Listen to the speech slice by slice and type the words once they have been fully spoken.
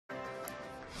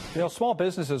You know, small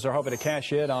businesses are hoping to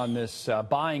cash in on this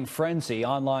buying frenzy.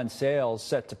 Online sales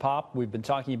set to pop. We've been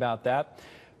talking about that.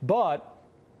 But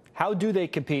how do they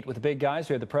compete with the big guys?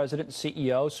 We have the president and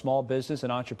CEO, Small Business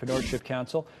and Entrepreneurship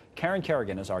Council.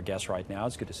 Kerrigan is our guest right now.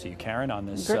 It's good to see you, Karen, on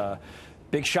this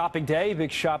big shopping day,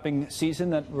 big shopping season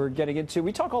that we're getting into.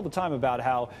 We talk all the time about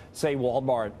how, say,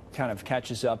 Walmart kind of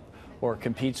catches up or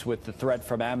competes with the threat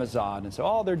from Amazon and so,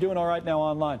 oh, they're doing all right now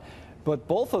online. But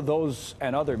both of those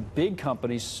and other big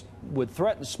companies would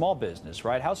threaten small business,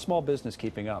 right? How's small business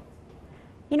keeping up?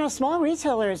 You know, small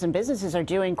retailers and businesses are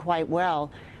doing quite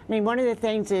well. I mean, one of the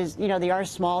things is, you know, they are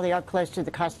small, they are close to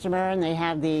the customer, and they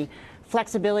have the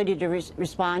flexibility to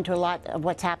respond to a lot of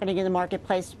what's happening in the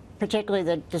marketplace, particularly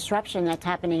the disruption that's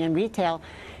happening in retail.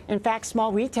 In fact,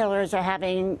 small retailers are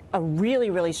having a really,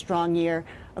 really strong year.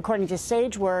 According to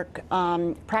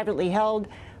SageWork, privately held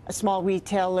small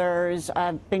retailers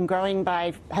have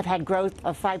had growth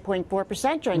of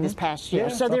 5.4% during this past year.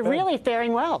 Yeah, so they're really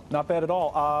faring well. Not bad at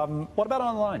all. What about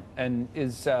online? And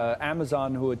is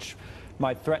Amazon, which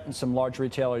might threaten some large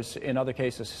retailers in other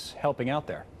cases, helping out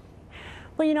there?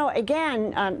 Well, you know,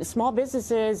 again, small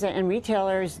businesses and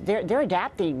retailers, they're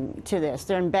adapting to this.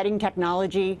 They're embedding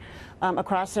technology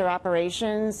across their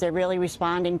operations. They're really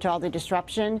responding to all the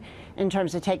disruption in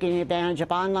terms of taking advantage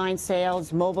of online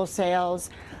sales, mobile sales.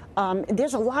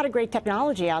 There's a lot of great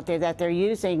technology out there that they're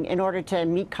using in order to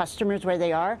meet customers where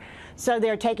they are. So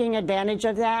they're taking advantage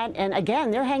of that. And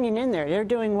again, they're hanging in there. They're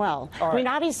doing well. I mean,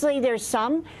 obviously, there's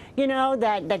some, you know,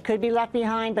 that could be left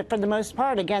behind. But for the most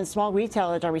part, again, small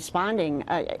retailers are responding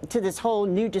to this whole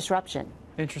new disruption.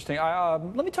 Interesting.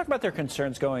 Let me talk about their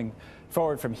concerns going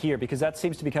forward from here, because that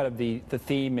seems to be kind of the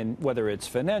theme in whether it's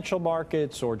financial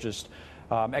markets or just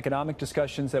economic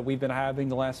discussions that we've been having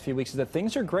the last few weeks, is that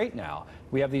things are great now.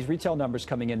 We have these retail numbers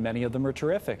coming in. Many of them are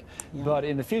terrific. Yeah. But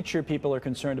in the future, people are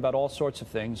concerned about all sorts of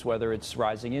things, whether it's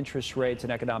rising interest rates,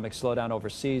 an economic slowdown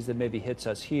overseas that maybe hits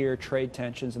us here, trade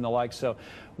tensions and the like. So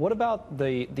what about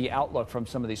the outlook from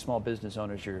some of these small business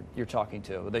owners you're talking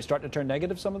to? Are they starting to turn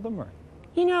negative, some of them? Or?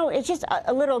 You know, it's just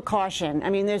a little caution. I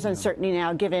mean, there's uncertainty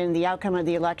now given the outcome of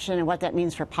the election and what that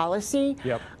means for policy.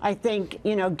 Yep. I think,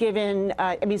 you know, given,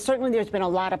 I mean, certainly there's been a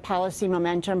lot of policy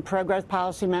momentum, pro-growth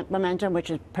policy momentum, which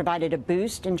has provided a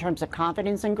boost in terms of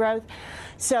confidence and growth.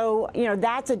 So, you know,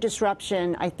 that's a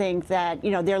disruption, I think, that,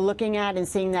 you know, they're looking at and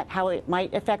seeing that how it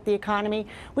might affect the economy.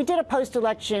 We did a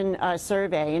post-election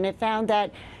survey, and it found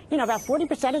that, you know, about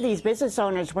 40% of these business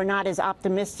owners were not as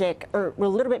optimistic, or were a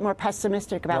little bit more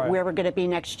pessimistic about where we're going to be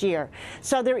next year.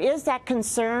 So there is that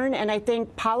concern, and I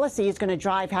think policy is going to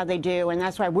drive how they do, and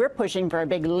that's why we're pushing for a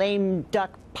big lame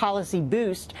duck policy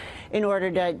boost in order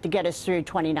to get us through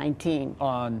 2019.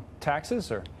 On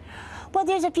taxes, or? Well,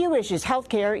 there's a few issues.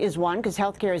 Healthcare is one, because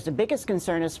healthcare is the biggest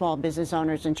concern of small business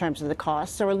owners in terms of the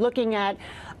cost. So we're looking at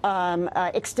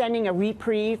extending a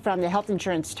reprieve from the health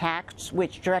insurance tax,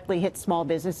 which directly hits small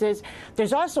businesses.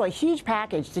 There's also a huge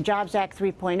package, the Jobs Act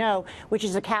 3.0, which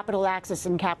is a capital access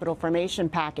and capital formation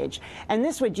package. And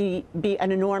this would be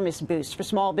an enormous boost for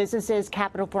small businesses,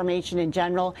 capital formation in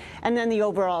general, and then the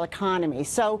overall economy.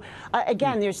 So,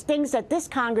 again, there's things that this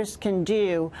Congress can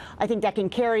do, I think, that can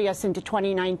carry us into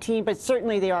 2019, but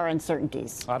certainly there are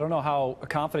uncertainties. I don't know how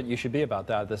confident you should be about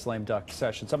that, this lame duck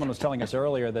session. Someone was telling us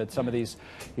earlier that some of these,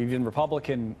 even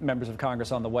Republican members of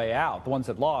Congress on the way out, the ones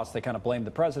that lost, they kind of blamed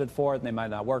the president for it, and they might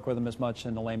not work with him as much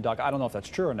in the lame duck. I don't know if that's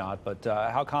true or not, but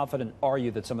how confident are you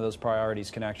that some of those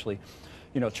priorities can actually,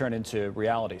 you know, turn into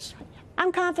realities?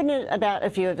 I'm confident about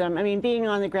a few of them. I mean, being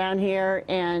on the ground here,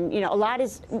 and a lot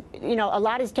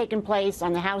is taking place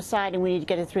on the House side, and we need to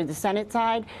get it through the Senate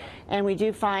side, and we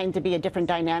do find to be a different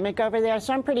dynamic over there.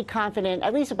 So I'm pretty confident,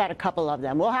 at least about a couple of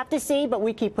them. We'll have to see, but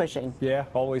we keep pushing. Yeah,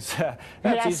 always.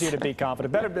 That's easier to be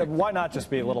confident. Better. Why not just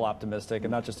be a little optimistic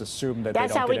and not just assume that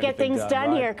that's they don't how we get things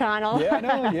done here, Connell. Yeah,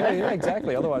 no, yeah,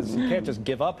 exactly. Otherwise, you can't just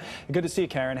give up. Good to see you,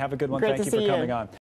 Karen. Have a good one. Great Thank you for coming on.